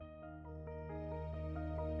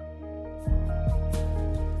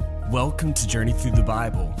Welcome to Journey Through the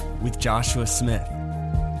Bible with Joshua Smith.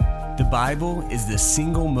 The Bible is the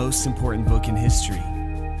single most important book in history.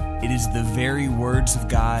 It is the very words of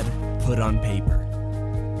God put on paper.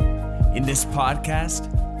 In this podcast,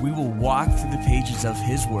 we will walk through the pages of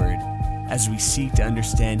His Word as we seek to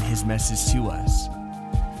understand His message to us.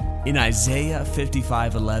 In Isaiah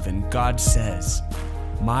 55:11, God says,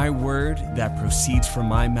 "My word that proceeds from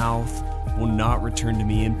my mouth will not return to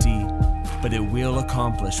me empty, but it will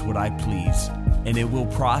accomplish what I please, and it will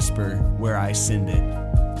prosper where I send it."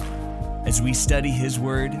 As we study His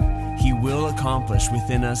Word, He will accomplish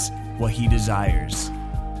within us what He desires.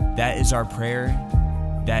 That is our prayer.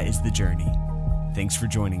 That is the journey. Thanks for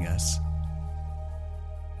joining us.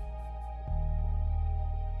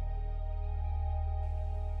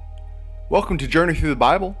 Welcome to Journey Through the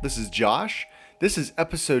Bible. This is Josh. This is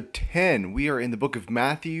episode 10. We are in the book of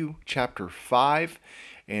Matthew, chapter 5,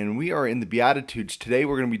 and we are in the Beatitudes. Today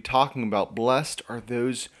we're going to be talking about blessed are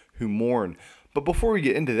those who mourn. But before we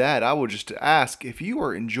get into that, I will just ask, if you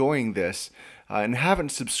are enjoying this and haven't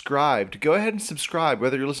subscribed, go ahead and subscribe.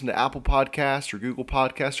 Whether you're listening to Apple Podcasts or Google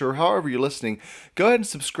Podcasts or however you're listening, go ahead and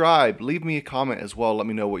subscribe. Leave me a comment as well. Let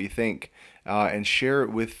me know what you think. And share it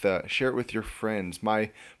with your friends. My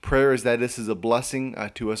prayer is that this is a blessing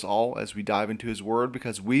to us all as we dive into His Word,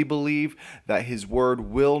 because we believe that His Word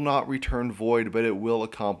will not return void, but it will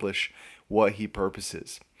accomplish what He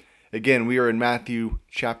purposes. Again, we are in Matthew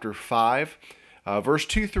chapter 5. Verse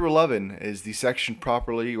 2 through 11 is the section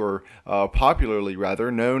popularly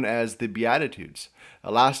known as the Beatitudes.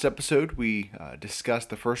 Last episode, we discussed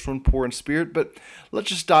the first one, poor in spirit, but let's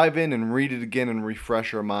just dive in and read it again and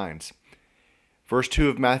refresh our minds. Verse 2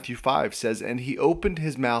 of Matthew 5 says, "And he opened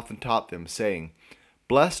his mouth and taught them, saying,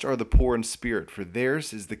 Blessed are the poor in spirit, for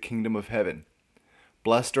theirs is the kingdom of heaven.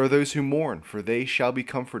 Blessed are those who mourn, for they shall be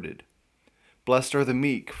comforted. Blessed are the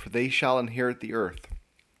meek, for they shall inherit the earth.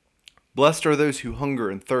 Blessed are those who hunger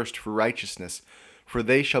and thirst for righteousness, for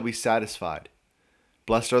they shall be satisfied.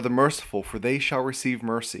 Blessed are the merciful, for they shall receive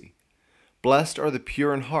mercy. Blessed are the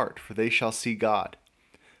pure in heart, for they shall see God.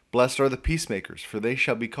 Blessed are the peacemakers, for they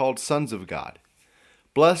shall be called sons of God.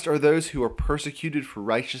 Blessed are those who are persecuted for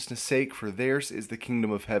righteousness' sake, for theirs is the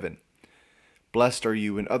kingdom of heaven. Blessed are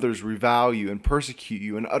you when others revile you and persecute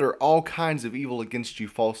you and utter all kinds of evil against you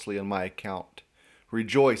falsely on my account.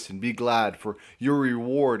 Rejoice and be glad, for your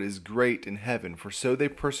reward is great in heaven, for so they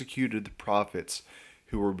persecuted the prophets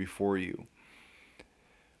who were before you."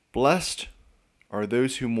 Blessed are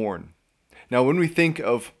those who mourn. Now, when we think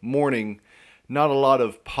of mourning, not a lot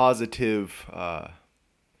of positive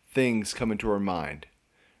things come into our mind.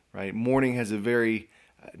 Right? Mourning has a very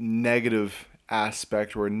negative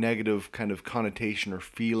aspect or a negative kind of connotation or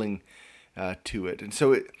feeling to it. And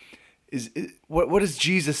so what is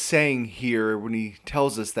Jesus saying here when He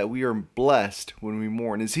tells us that we are blessed when we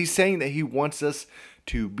mourn? Is He saying that He wants us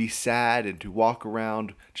to be sad and to walk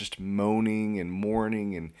around just moaning and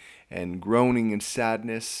mourning and groaning in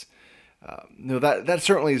sadness? No, that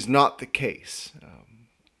certainly is not the case.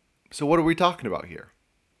 So what are we talking about here?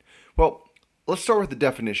 Well, let's start with the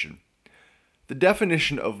definition. The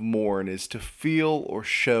definition of mourn is to feel or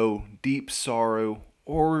show deep sorrow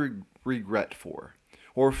or regret for,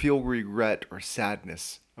 or feel regret or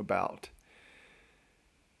sadness about.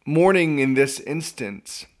 Mourning in this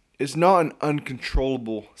instance is not an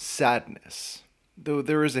uncontrollable sadness, though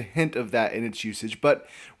there is a hint of that in its usage, but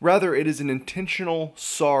rather it is an intentional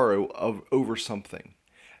sorrow over something.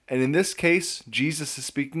 And in this case, Jesus is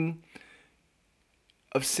speaking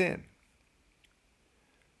of sin.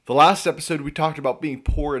 The last episode we talked about being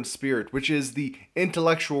poor in spirit, which is the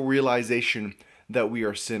intellectual realization that we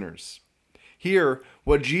are sinners. Here,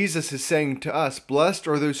 what Jesus is saying to us, blessed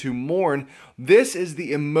are those who mourn, this is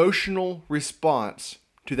the emotional response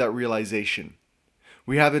to that realization.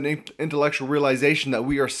 We have an intellectual realization that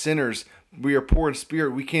we are sinners, we are poor in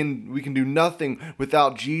spirit, we can do nothing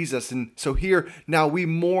without Jesus. And so here, now we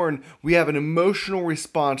mourn, we have an emotional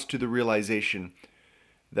response to the realization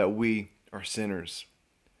that we are sinners.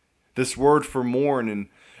 This word for mourn and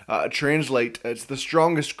translate, it's the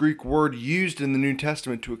strongest Greek word used in the New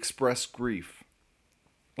Testament to express grief.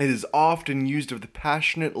 It is often used of the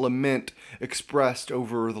passionate lament expressed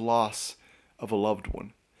over the loss of a loved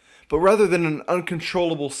one. But rather than an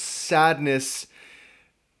uncontrollable sadness,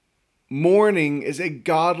 mourning is a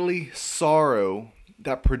godly sorrow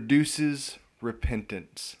that produces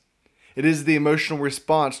repentance. It is the emotional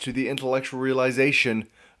response to the intellectual realization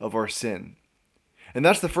of our sin. And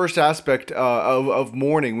that's the first aspect of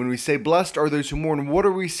mourning. When we say, blessed are those who mourn, what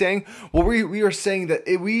are we saying? Well, we are saying that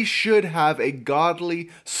we should have a godly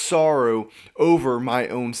sorrow over my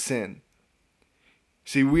own sin.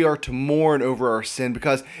 See, we are to mourn over our sin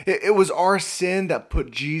because it was our sin that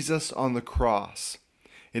put Jesus on the cross.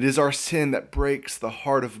 It is our sin that breaks the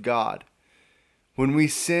heart of God. When we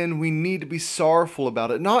sin, we need to be sorrowful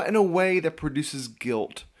about it, not in a way that produces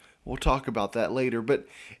guilt. We'll talk about that later, but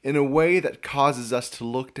in a way that causes us to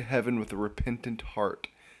look to heaven with a repentant heart,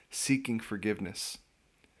 seeking forgiveness.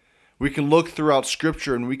 We can look throughout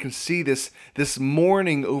Scripture and we can see this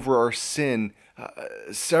mourning over our sin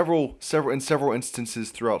in several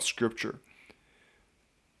instances throughout Scripture.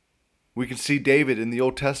 We can see David in the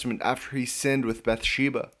Old Testament after he sinned with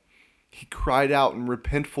Bathsheba. He cried out in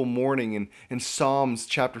repentful mourning in Psalms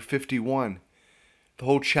chapter 51. The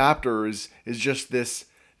whole chapter is just this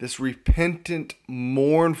repentant,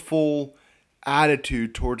 mournful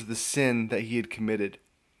attitude towards the sin that he had committed.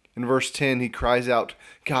 In verse 10, he cries out,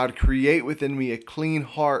 "God, create within me a clean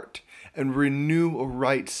heart and renew a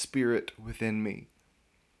right spirit within me."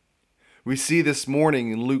 We see this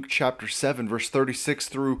morning in Luke chapter 7, verse 36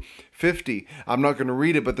 through 50. I'm not going to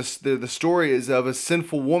read it, but the story is of a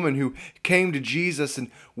sinful woman who came to Jesus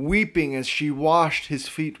and weeping as she washed his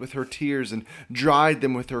feet with her tears and dried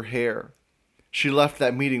them with her hair. She left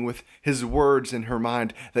that meeting with his words in her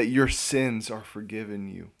mind that your sins are forgiven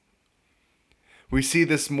you. We see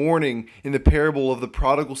this morning in the parable of the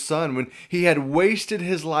prodigal son when he had wasted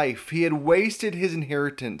his life, he had wasted his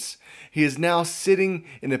inheritance. He is now sitting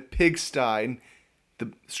in a pigsty, and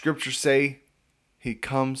the scriptures say he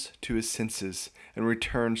comes to his senses and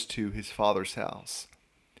returns to his father's house.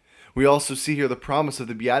 We also see here the promise of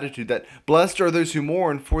the Beatitude that blessed are those who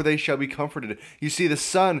mourn, for they shall be comforted. You see the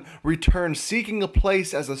son returned seeking a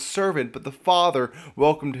place as a servant, but the father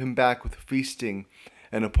welcomed him back with feasting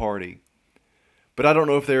and a party. But I don't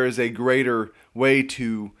know if there is a greater way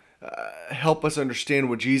to help us understand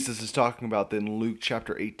what Jesus is talking about than Luke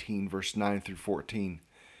chapter 18, verse 9 through 14.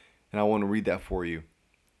 And I want to read that for you.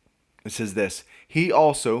 It says this, "He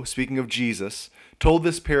also, speaking of Jesus, told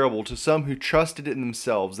this parable to some who trusted in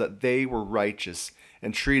themselves that they were righteous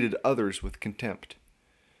and treated others with contempt.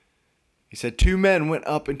 He said, 2 men went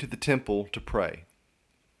up into the temple to pray,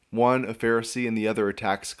 one a Pharisee and the other a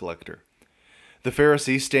tax collector. The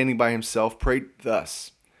Pharisee, standing by himself, prayed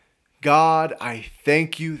thus, 'God, I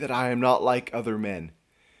thank you that I am not like other men,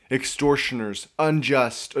 extortioners,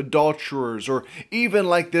 unjust, adulterers, or even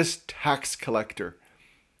like this tax collector.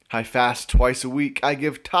 I fast twice a week. I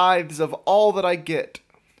give tithes of all that I get.'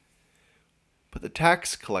 But the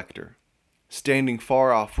tax collector, standing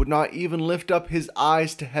far off, would not even lift up his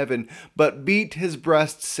eyes to heaven, but beat his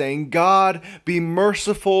breast, saying, 'God, be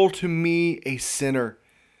merciful to me, a sinner.'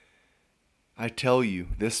 I tell you,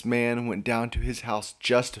 this man went down to his house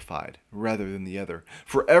justified rather than the other.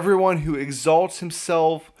 For everyone who exalts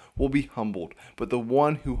himself will be humbled, but the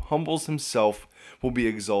one who humbles himself will be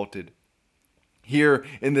exalted." Here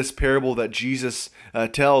in this parable that Jesus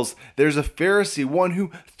tells, there's a Pharisee, one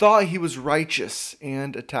who thought he was righteous,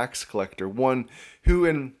 and a tax collector, one who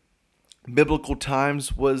in biblical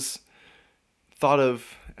times was thought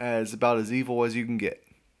of as about as evil as you can get.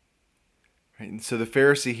 And so the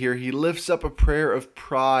Pharisee here, he lifts up a prayer of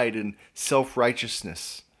pride and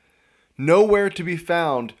self-righteousness. Nowhere to be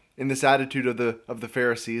found in this attitude of the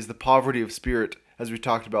Pharisee is the poverty of spirit, as we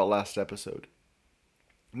talked about last episode.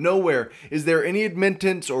 Nowhere is there any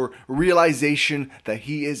admittance or realization that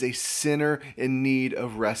he is a sinner in need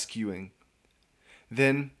of rescuing.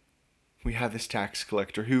 Then we have this tax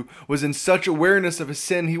collector who was in such awareness of his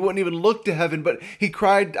sin, he wouldn't even look to heaven, but he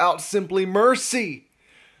cried out simply, "Mercy!"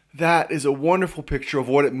 That is a wonderful picture of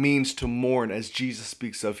what it means to mourn, as Jesus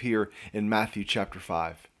speaks of here in Matthew chapter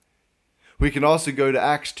 5. We can also go to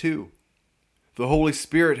Acts 2. The Holy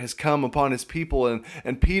Spirit has come upon his people,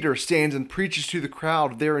 and Peter stands and preaches to the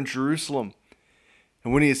crowd there in Jerusalem.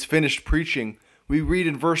 And when he has finished preaching, we read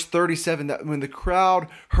in verse 37 that when the crowd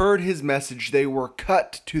heard his message, they were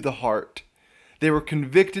cut to the heart. They were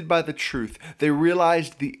convicted by the truth. They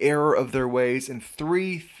realized the error of their ways, and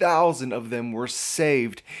 3,000 of them were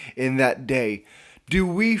saved in that day. Do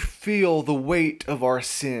we feel the weight of our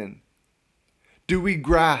sin? Do we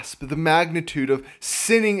grasp the magnitude of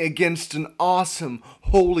sinning against an awesome,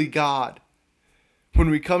 holy God? When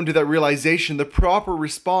we come to that realization, the proper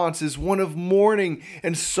response is one of mourning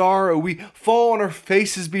and sorrow. We fall on our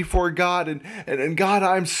faces before God, and God,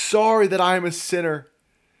 I'm sorry that I am a sinner.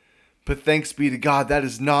 But thanks be to God, that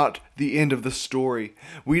is not the end of the story.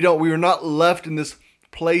 We are not left in this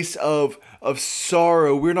place of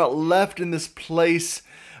sorrow. We're not left in this place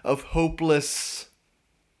of hopeless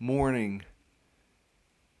mourning.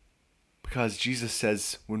 Because Jesus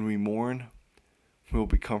says when we mourn, we will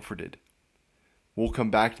be comforted. We'll come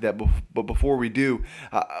back to that, but before we do,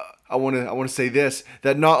 I want to say this,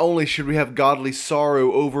 that not only should we have godly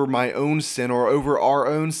sorrow over my own sin or over our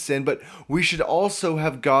own sin, but we should also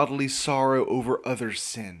have godly sorrow over others'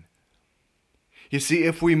 sin. You see,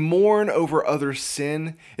 if we mourn over others'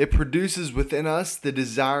 sin, it produces within us the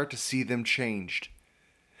desire to see them changed.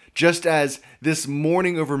 Just as this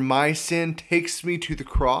mourning over my sin takes me to the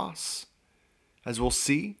cross, as we'll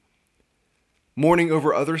see, mourning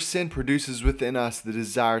over others' sin produces within us the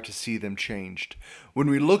desire to see them changed. When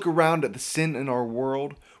we look around at the sin in our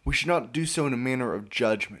world, we should not do so in a manner of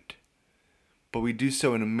judgment, but we do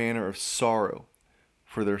so in a manner of sorrow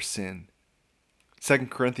for their sin.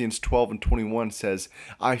 2 Corinthians 12:21 says,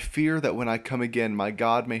 I fear that when I come again, my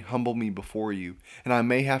God may humble me before you, and I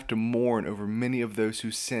may have to mourn over many of those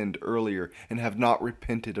who sinned earlier and have not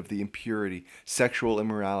repented of the impurity, sexual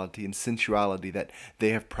immorality, and sensuality that they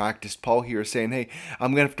have practiced. Paul here is saying, hey,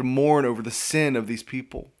 I'm going to have to mourn over the sin of these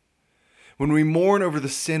people. When we mourn over the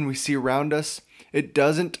sin we see around us, it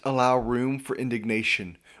doesn't allow room for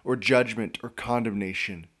indignation or judgment or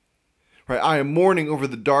condemnation. Right? I am mourning over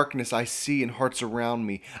the darkness I see in hearts around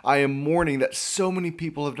me. I am mourning that so many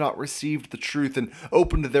people have not received the truth and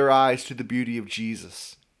opened their eyes to the beauty of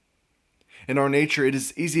Jesus. In our nature, it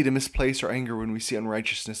is easy to misplace our anger when we see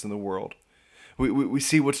unrighteousness in the world. We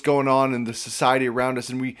see what's going on in the society around us,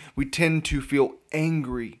 and we tend to feel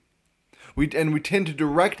angry. We tend to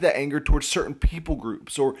direct that anger towards certain people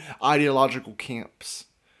groups or ideological camps.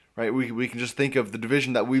 Right, we can just think of the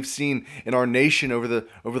division that we've seen in our nation over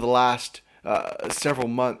the last several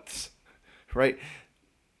months. Right,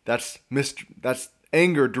 that's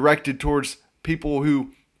anger directed towards people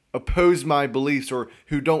who oppose my beliefs or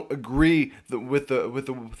who don't agree with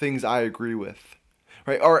the things I agree with.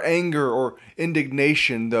 Right, our anger or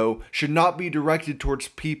indignation, though, should not be directed towards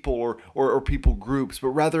people or people groups, but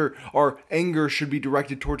rather our anger should be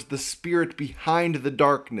directed towards the spirit behind the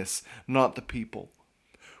darkness, not the people.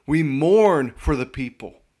 We mourn for the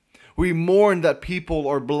people. We mourn that people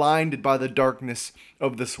are blinded by the darkness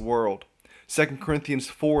of this world. 2 Corinthians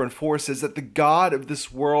 4:4 says that the God of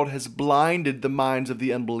this world has blinded the minds of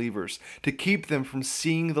the unbelievers to keep them from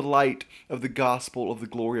seeing the light of the gospel of the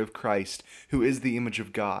glory of Christ, who is the image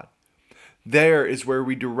of God. There is where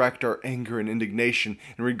we direct our anger and indignation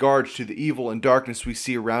in regards to the evil and darkness we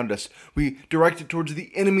see around us. We direct it towards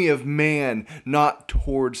the enemy of man, not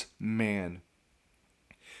towards man.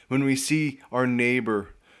 When we see our neighbor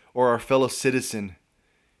or our fellow citizen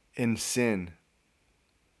in sin,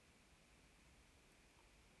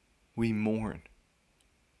 we mourn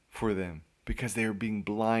for them because they are being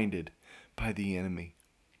blinded by the enemy.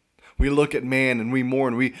 We look at man and we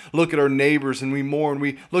mourn. We look at our neighbors and we mourn.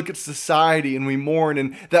 We look at society and we mourn.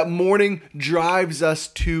 And that mourning drives us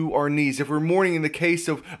to our knees. If we're mourning in the case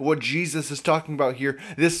of what Jesus is talking about here,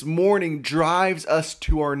 this mourning drives us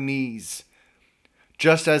to our knees.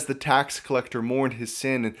 Just as the tax collector mourned his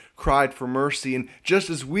sin and cried for mercy, and just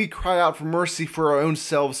as we cry out for mercy for our own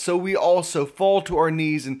selves, so we also fall to our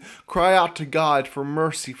knees and cry out to God for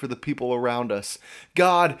mercy for the people around us.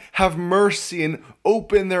 God, have mercy and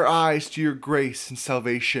open their eyes to your grace and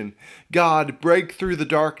salvation. God, break through the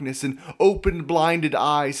darkness and open blinded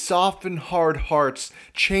eyes, soften hard hearts,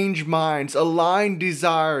 change minds, align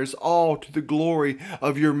desires, all to the glory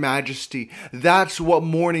of your majesty. That's what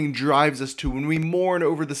mourning drives us to. When we mourn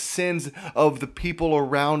over the sins of the people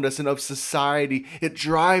around us and of society, it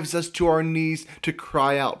drives us to our knees to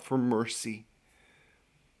cry out for mercy.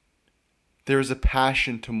 There is a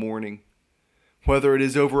passion to mourning. Whether it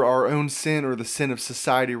is over our own sin or the sin of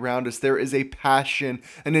society around us, there is a passion,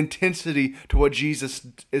 an intensity to what Jesus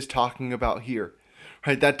is talking about here.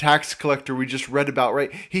 Right, that tax collector we just read about,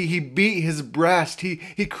 right? He beat his breast.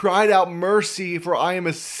 He cried out mercy, for I am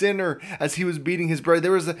a sinner, as he was beating his breast.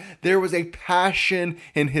 There was a passion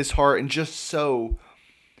in his heart, and just so,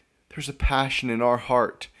 there's a passion in our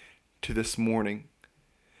heart to this morning.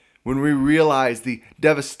 When we realize the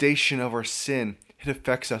devastation of our sin, it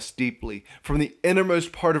affects us deeply. From the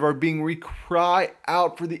innermost part of our being, we cry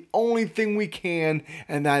out for the only thing we can,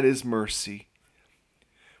 and that is mercy.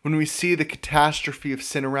 When we see the catastrophe of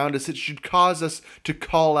sin around us, it should cause us to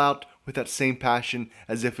call out with that same passion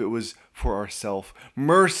as if it was for ourselves.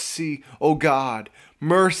 Mercy, O God,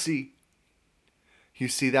 mercy. You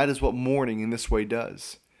see, that is what mourning in this way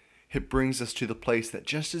does. It brings us to the place that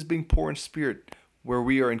just as being poor in spirit, where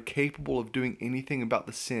we are incapable of doing anything about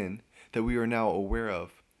the sin that we are now aware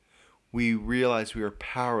of, we realize we are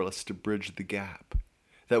powerless to bridge the gap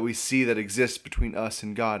that we see that exists between us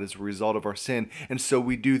and God as a result of our sin. And so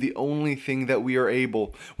we do the only thing that we are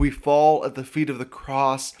able. We fall at the feet of the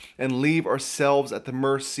cross and leave ourselves at the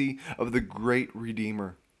mercy of the great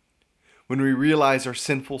Redeemer. When we realize our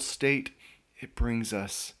sinful state, it brings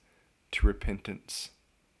us to repentance.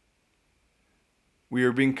 We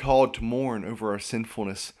are being called to mourn over our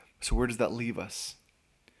sinfulness. So where does that leave us?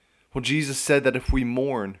 Well, Jesus said that if we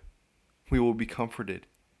mourn, we will be comforted.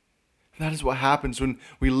 That is what happens when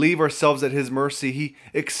we leave ourselves at His mercy. He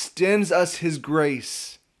extends us His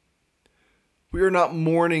grace. We are not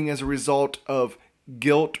mourning as a result of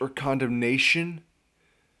guilt or condemnation.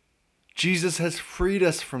 Jesus has freed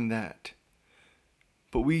us from that.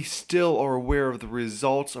 But we still are aware of the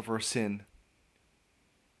results of our sin.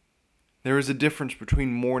 There is a difference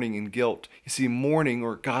between mourning and guilt. You see, mourning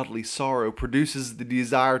or godly sorrow produces the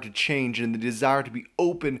desire to change and the desire to be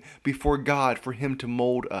open before God for Him to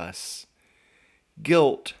mold us.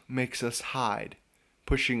 Guilt makes us hide,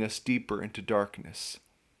 pushing us deeper into darkness.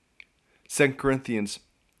 2 Corinthians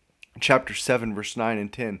chapter 7, verse 9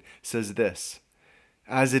 and 10 says this,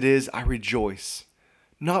 "As it is, I rejoice,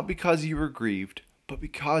 not because you were grieved, but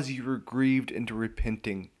because you were grieved into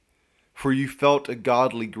repenting. For you felt a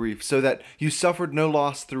godly grief, so that you suffered no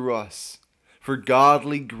loss through us. For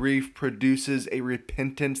godly grief produces a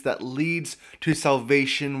repentance that leads to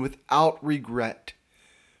salvation without regret,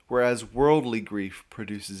 whereas worldly grief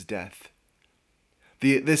produces death."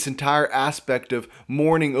 This entire aspect of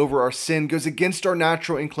mourning over our sin goes against our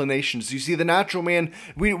natural inclinations. You see, the natural man,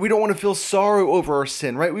 we don't want to feel sorrow over our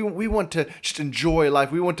sin, right? We want to just enjoy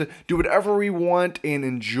life. We want to do whatever we want and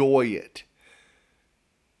enjoy it.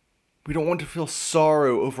 We don't want to feel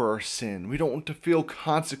sorrow over our sin. We don't want to feel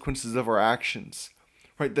consequences of our actions.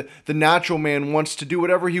 Right? The natural man wants to do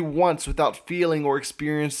whatever he wants without feeling or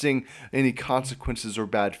experiencing any consequences or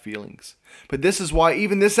bad feelings. But this is why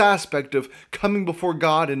even this aspect of coming before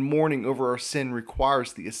God and mourning over our sin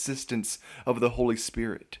requires the assistance of the Holy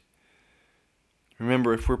Spirit.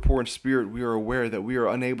 Remember, if we're poor in spirit, we are aware that we are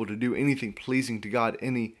unable to do anything pleasing to God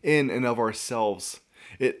in and of ourselves.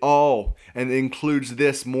 It all, and it includes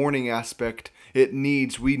this mourning aspect, we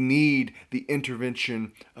need the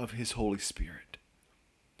intervention of His Holy Spirit.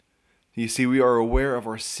 You see, we are aware of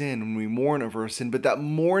our sin when we mourn over our sin, but that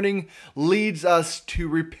mourning leads us to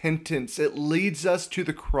repentance. It leads us to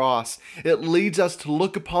the cross. It leads us to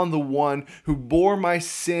look upon the one who bore my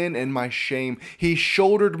sin and my shame. He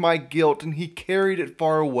shouldered my guilt and He carried it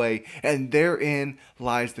far away, and therein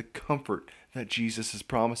lies the comfort that Jesus is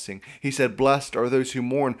promising. He said, "Blessed are those who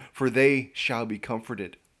mourn, for they shall be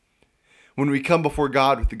comforted." When we come before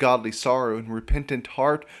God with the godly sorrow and repentant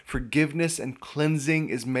heart, forgiveness and cleansing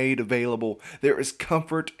is made available. There is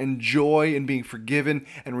comfort and joy in being forgiven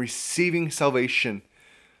and receiving salvation.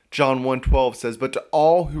 John 1:12 says, "But to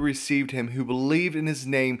all who received Him, who believed in His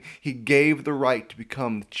name, He gave the right to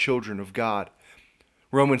become the children of God."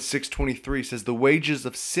 Romans 6:23 says, "The wages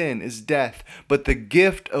of sin is death, but the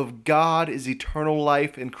gift of God is eternal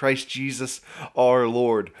life in Christ Jesus our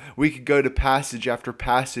Lord." We could go to passage after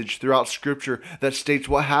passage throughout Scripture that states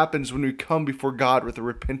what happens when we come before God with a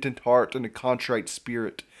repentant heart and a contrite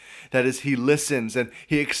spirit. That is, He listens and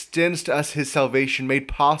He extends to us His salvation made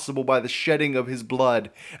possible by the shedding of His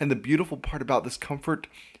blood. And the beautiful part about this comfort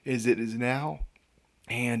is it is now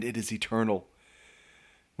and it is eternal.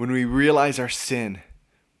 When we realize our sin,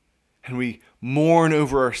 and we mourn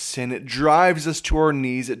over our sin, it drives us to our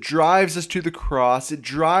knees. It drives us to the cross. It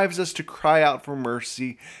drives us to cry out for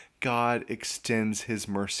mercy. God extends His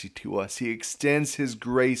mercy to us. He extends His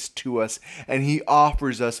grace to us, and He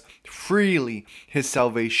offers us freely His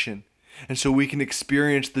salvation. And so we can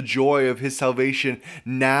experience the joy of His salvation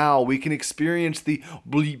now. We can experience the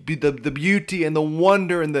beauty and the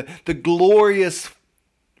wonder and the glorious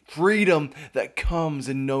freedom that comes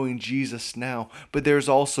in knowing Jesus now. But there's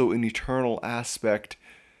also an eternal aspect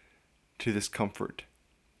to this comfort.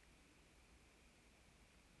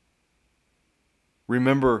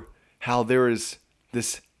 Remember how there is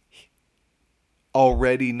this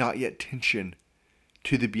already not yet tension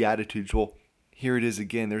to the Beatitudes. Well, here it is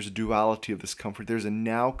again. There's a duality of this comfort. There's a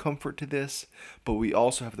now comfort to this, but we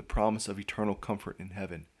also have the promise of eternal comfort in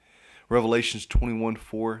heaven. Revelations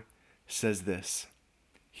 21:4 says this: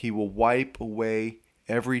 "He will wipe away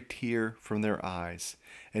every tear from their eyes,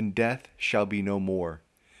 and death shall be no more.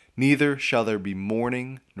 Neither shall there be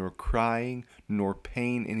mourning, nor crying, nor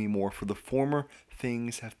pain any more, for the former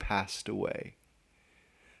things have passed away."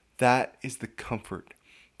 That is the comfort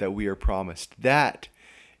that we are promised. That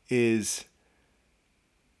is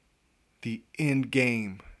the end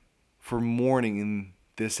game for mourning in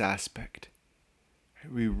this aspect.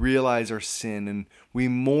 We realize our sin and we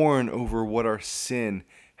mourn over what our sin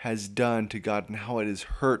has done to God and how it has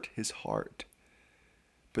hurt His heart.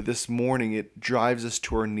 But this morning it drives us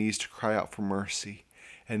to our knees to cry out for mercy.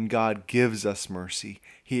 And God gives us mercy.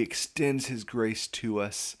 He extends His grace to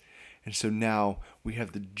us. And so now we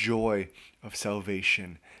have the joy of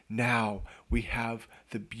salvation. Now we have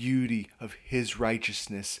the beauty of His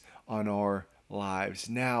righteousness on our lives.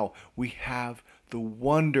 Now we have the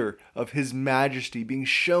wonder of His majesty being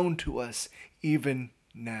shown to us even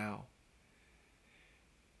now.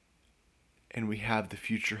 And we have the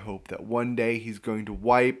future hope that one day He's going to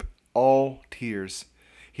wipe all tears.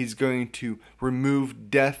 He's going to remove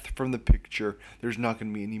death from the picture. There's not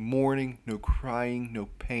going to be any mourning, no crying, no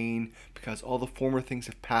pain, because all the former things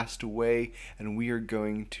have passed away, and we are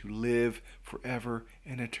going to live forever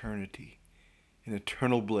in eternity, in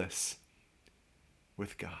eternal bliss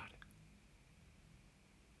with God.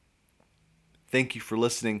 Thank you for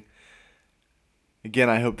listening. Again,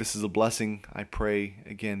 I hope this is a blessing. I pray,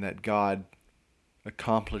 again, that God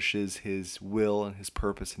accomplishes His will and His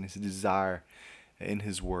purpose and His desire in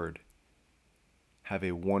His word. Have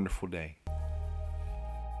a wonderful day.